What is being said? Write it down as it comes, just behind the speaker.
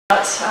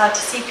To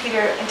see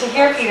Peter and to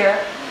hear Peter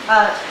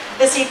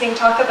this evening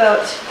talk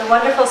about the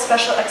wonderful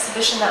special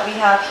exhibition that we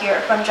have here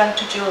from Junk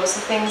to Jewels,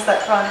 the things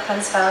that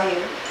Peranakans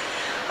value.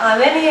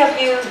 Many of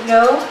you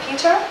know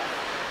Peter.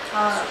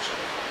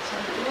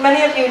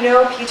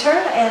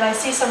 And I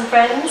see some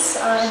friends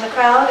in the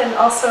crowd, and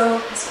also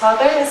his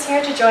father is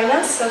here to join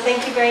us, so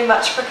thank you very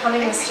much for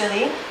coming, Mr.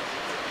 Lee.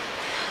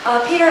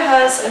 Peter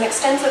has an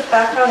extensive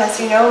background,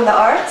 as you know, in the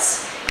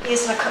arts. He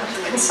is a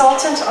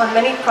consultant on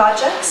many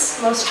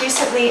projects, most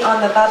recently on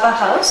the Baba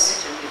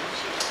House.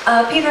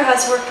 Peter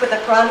has worked with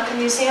the Peranakan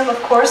Museum,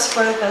 of course,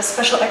 for the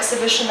special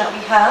exhibition that we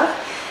have.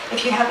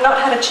 If you have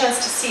not had a chance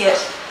to see it,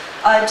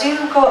 do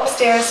go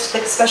upstairs to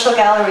the special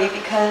gallery,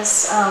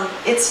 because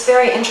it's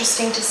very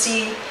interesting to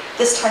see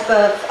this type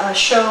of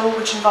show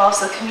which involves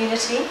the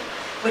community,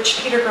 which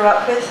Peter grew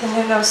up with and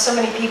who knows so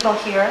many people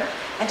here,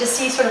 and to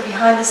see sort of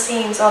behind the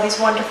scenes all these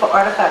wonderful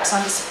artifacts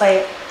on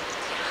display.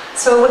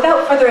 So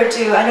without further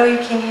ado, I know you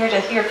came here to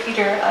hear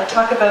Peter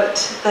talk about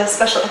the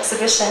special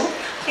exhibition.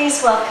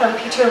 Please welcome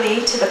Peter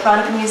Lee to the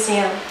Peranakan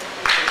Museum.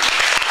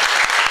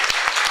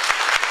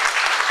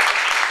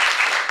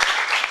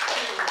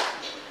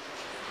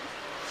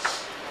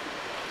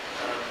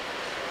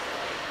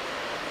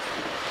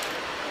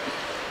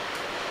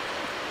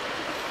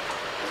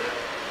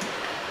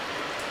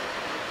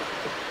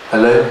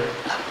 Hello.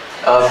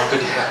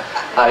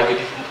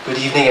 Good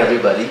evening,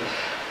 everybody.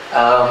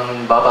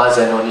 Babas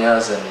and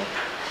Onyas and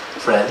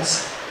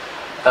friends.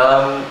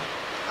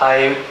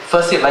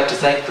 Firstly, I'd like to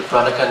thank the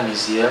Peranakan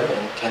Museum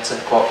and Kenson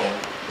Kwok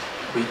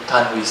and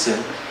Tan Hui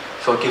Sim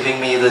for giving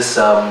me this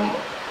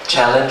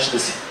challenge,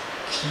 this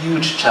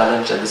huge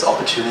challenge, and this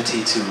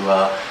opportunity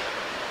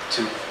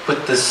to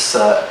put this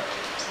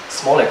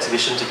small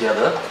exhibition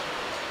together.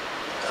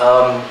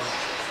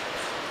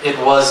 It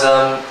was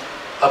a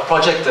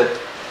project that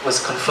was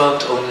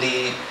confirmed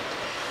only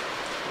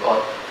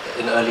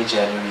in early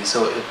January,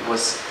 so it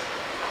was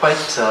quite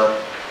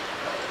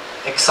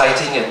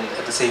exciting and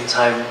at the same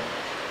time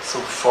so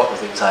fraught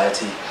with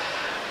anxiety.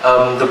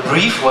 The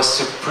brief was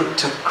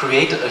to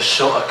create a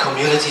show, a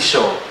community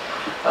show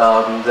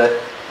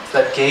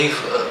that gave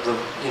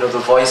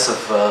the voice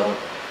of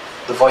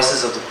the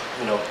voices of the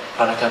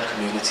Peranakan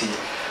community.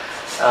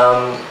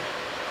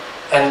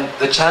 And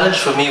the challenge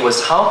for me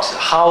was how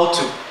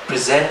to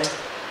present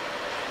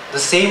the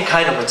same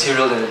kind of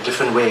material in a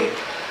different way.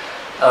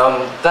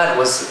 That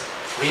was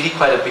really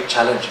quite a big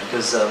challenge,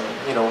 because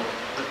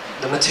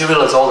the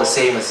material is all the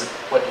same as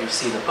what you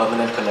see in the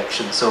permanent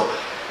collection. So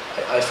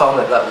I found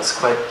that was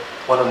quite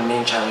one of the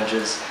main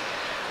challenges.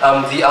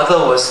 The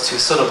other was to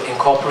sort of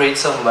incorporate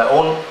some of my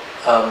own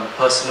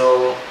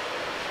personal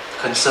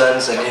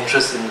concerns and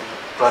interests in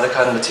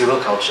Peranakan material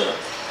culture.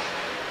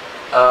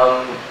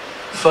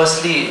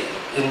 Firstly,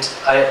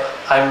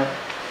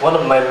 one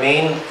of my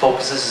main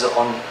focuses is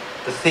on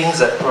the things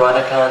that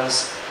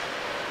Peranakans,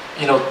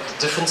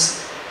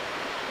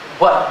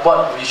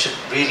 what we should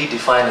really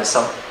define as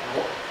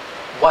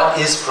what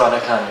is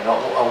Peranakan,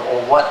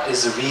 or what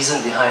is the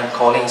reason behind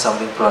calling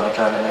something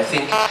Peranakan. And I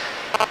think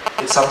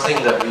it's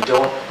something that we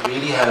don't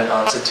really have an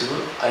answer to.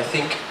 I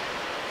think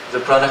the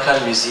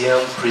Peranakan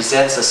Museum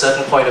presents a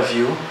certain point of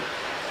view,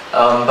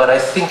 but I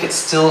think it's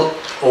still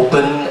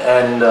open,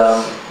 and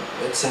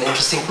it's an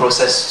interesting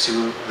process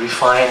to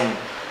refine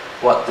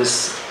what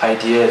this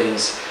idea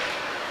is.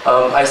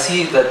 I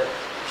see that,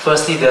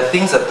 firstly, there are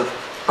things that the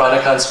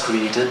Peranakans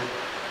created,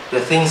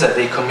 there are things that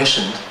they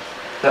commissioned,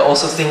 there are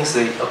also things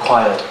they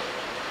acquired.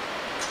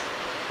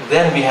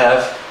 Then we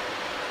have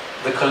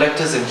the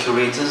collectors and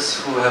curators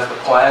who have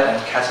acquired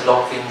and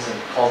catalogued things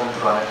and called them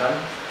Peranakan.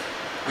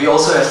 We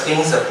also have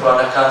things that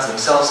Peranakans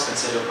themselves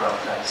consider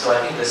Peranakan. So I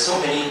think there's so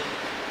many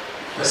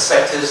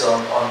perspectives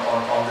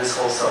on this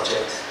whole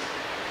subject.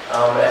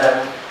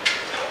 And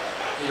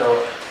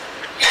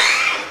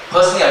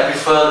personally, I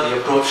prefer the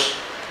approach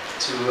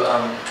to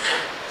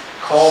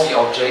call the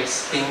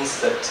objects things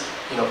that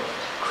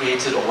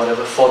created or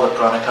whatever for the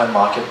Peranakan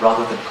market,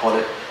 rather than call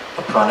it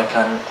a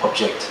Peranakan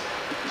object.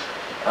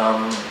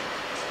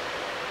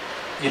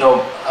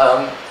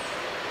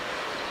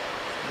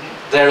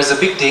 There is a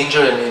big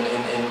danger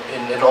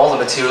in all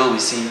the material we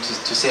see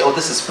to say, oh,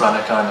 this is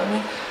Peranakan. I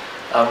mean,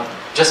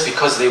 just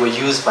because they were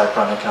used by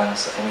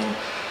Peranakans. I mean,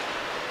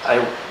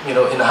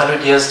 in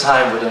 100 years'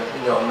 time, would a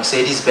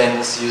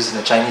Mercedes-Benz used in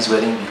a Chinese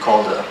wedding be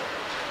called a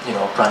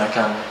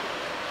Peranakan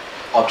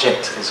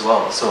object as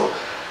well? So,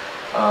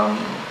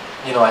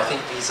 I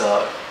think these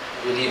are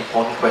really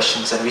important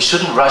questions, and we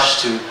shouldn't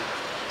rush to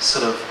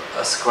sort of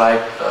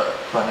ascribe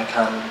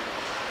Peranakan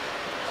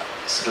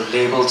sort of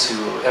label to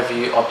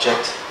every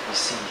object we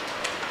see,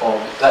 or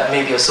that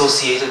may be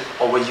associated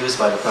or were used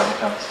by the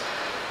Peranakans.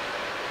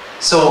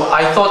 So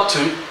I thought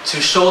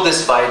to show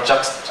this by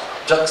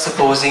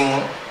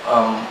juxtaposing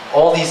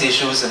all these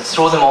issues and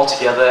throw them all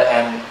together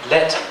and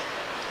let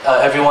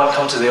everyone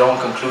come to their own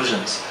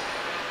conclusions.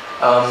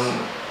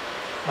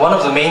 One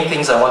of the main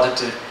things I wanted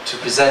to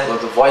present were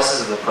the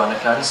voices of the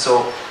Peranakan.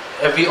 So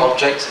every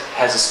object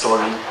has a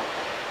story,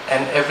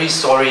 and every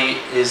story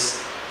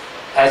is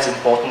as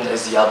important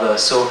as the other.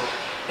 So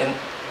And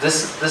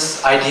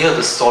this idea of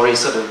the story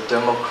sort of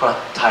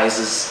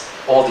democratizes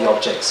all the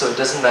objects. So it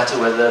doesn't matter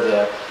whether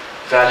they're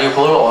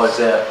valuable or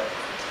they're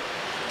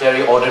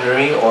very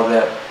ordinary or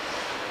they're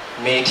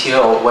made here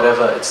or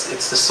whatever.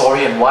 It's the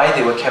story and why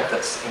they were kept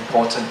that's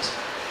important.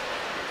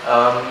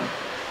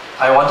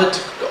 I wanted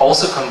to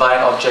also combine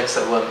objects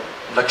that were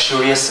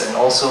luxurious and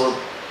also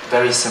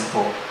very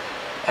simple,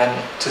 and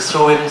to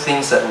throw in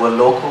things that were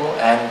local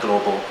and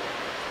global.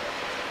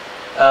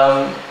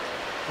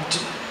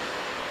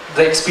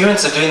 The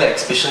experience of doing the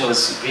exhibition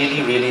was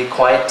really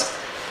quite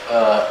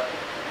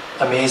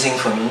amazing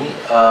for me,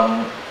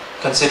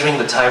 considering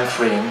the time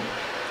frame.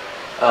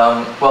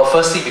 Well,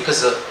 firstly,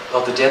 because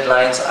of the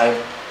deadlines,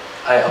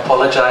 I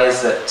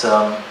apologize that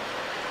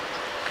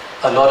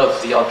a lot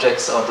of the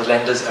objects or the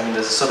lenders, I mean,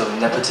 there's a sort of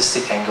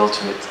nepotistic angle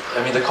to it.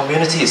 I mean, the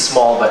community is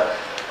small, but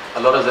a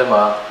lot of them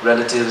are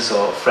relatives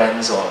or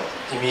friends or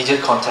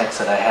immediate contacts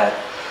that I had.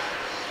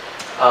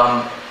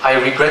 I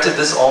regretted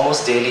this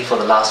almost daily for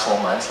the last 4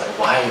 months. Like,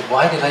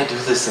 why did I do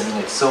this? I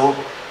mean, it's so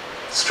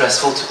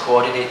stressful to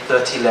coordinate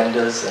 30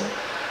 lenders and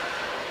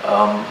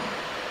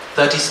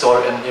 30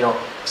 stories, and you know,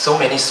 so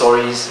many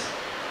stories.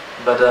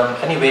 But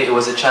anyway, it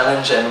was a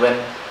challenge, and when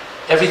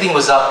everything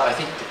was up, I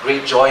think the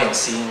great joy in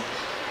seeing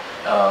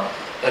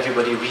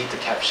everybody read the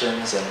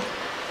captions and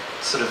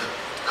sort of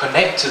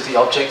connect to the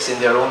objects in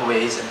their own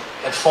ways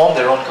and form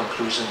their own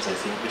conclusions, I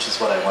think, which is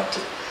what I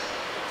wanted.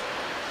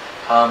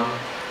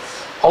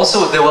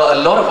 Also, there were a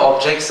lot of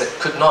objects that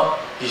could not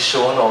be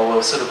shown or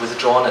were sort of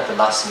withdrawn at the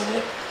last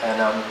minute, and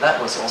that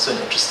was also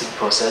an interesting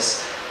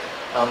process.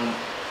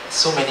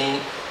 So many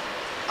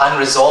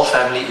unresolved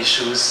family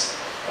issues,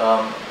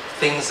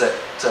 things that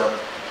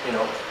you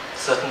know,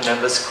 certain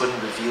members couldn't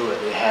reveal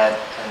that they had,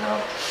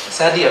 and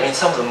sadly, I mean,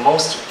 some of the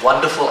most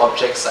wonderful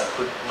objects I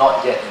could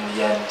not get in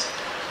the end.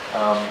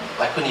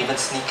 I couldn't even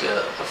sneak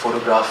a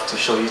photograph to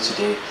show you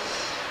today.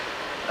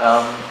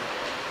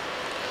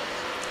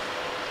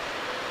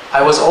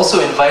 I was also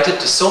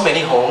invited to so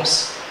many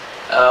homes.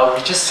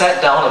 We just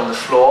sat down on the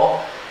floor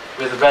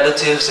with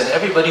relatives, and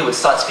everybody would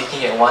start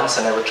speaking at once,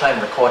 and I would try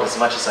and record as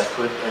much as I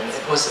could. And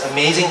it was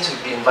amazing to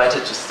be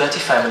invited to 30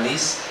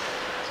 families.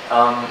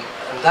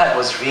 And that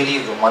was really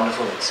the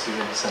wonderful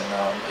experience. And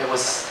it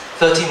was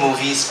 30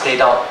 movies played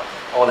out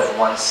all at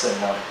once,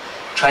 and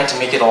trying to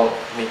make it all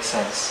make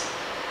sense.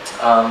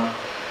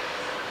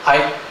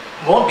 I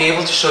won't be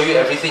able to show you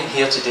everything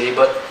here today,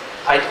 but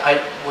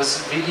I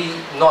was really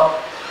not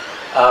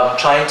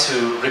trying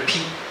to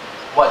repeat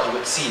what you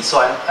would see. So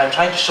I'm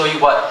trying to show you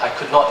what I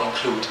could not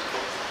include.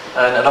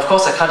 And of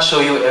course, I can't show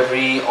you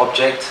every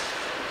object.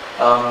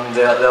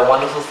 There are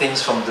wonderful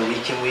things from the Wee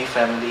Kim Wee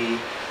family,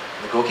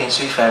 the Goh Keng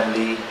Swee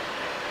family,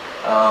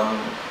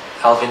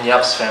 Alvin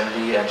Yap's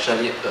family, and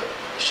Shirley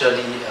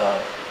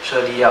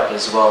Yap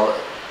as well.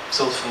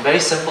 So from very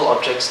simple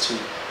objects to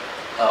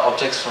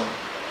objects from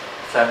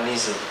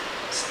families of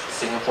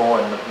Singapore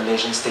and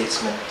Malaysian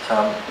statesmen.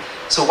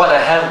 So what I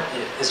have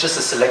is just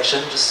a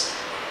selection,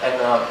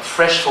 and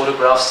fresh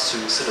photographs to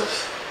sort of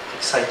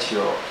excite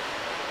your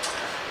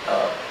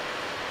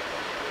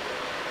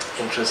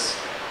interest.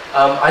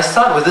 I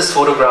start with this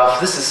photograph.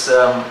 This is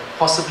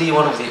possibly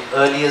one of the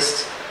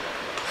earliest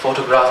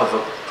photographs of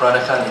a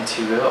Peranakan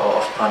interior,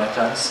 or of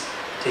Peranakans,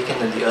 taken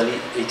in the early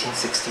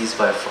 1860s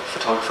by a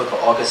photographer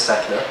called August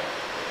Sattler.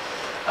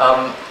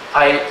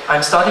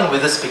 I'm starting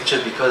with this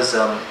picture because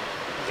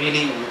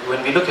really,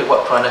 when we look at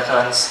what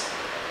Peranakans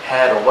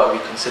had, or what we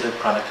considered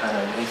Peranakan,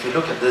 and if you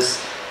look at this,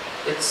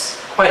 it's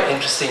quite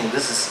interesting.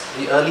 This is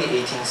the early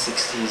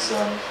 1860s.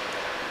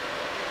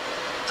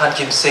 Tan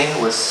Kim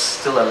Seng was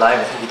still alive.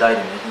 I think he died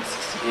in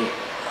 1868.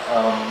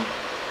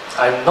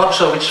 I'm not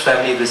sure which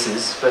family this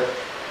is, but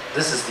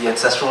this is the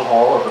ancestral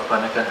hall of a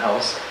Peranakan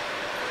house.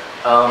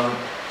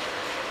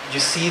 You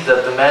see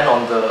that the man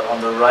on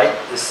the right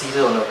is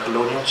seated on a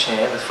colonial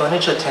chair. The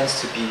furniture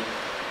tends to be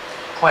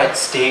quite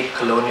staid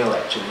colonial,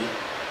 actually.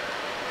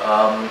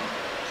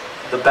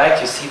 The back,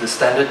 you see the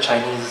standard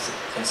Chinese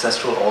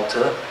ancestral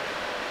altar.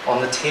 On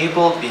the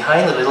table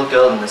behind the little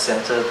girl in the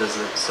center, there's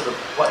a sort of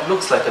what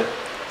looks like a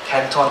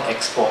Canton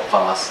export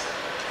vase.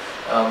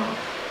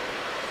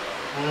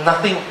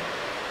 Nothing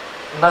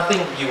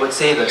you would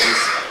say that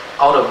is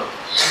out of,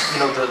 you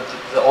know,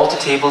 the altar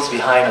tables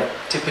behind are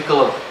typical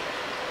of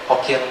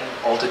Hokkien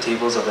altar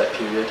tables of that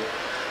period.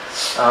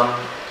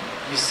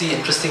 You see,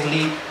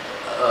 interestingly,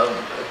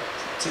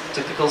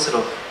 typical sort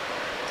of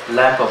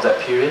lamp of that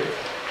period,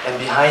 and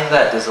behind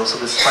that there's also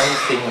this funny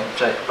thing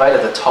right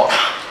at the top.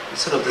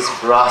 It's sort of this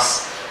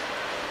brass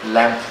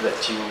lamp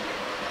that you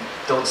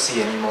don't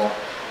see anymore.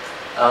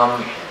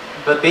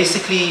 But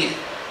basically,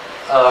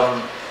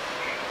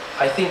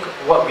 I think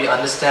what we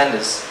understand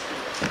is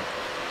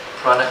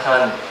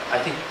Peranakan, I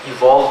think,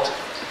 evolved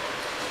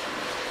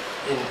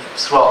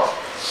throughout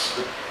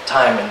the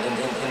time, and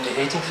in the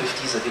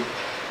 1850s, I think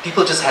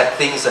people just had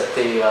things that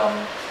they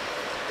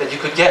that you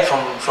could get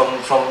from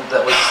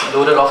that was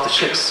loaded off the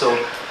ships. So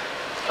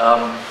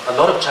a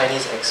lot of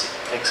Chinese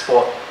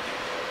export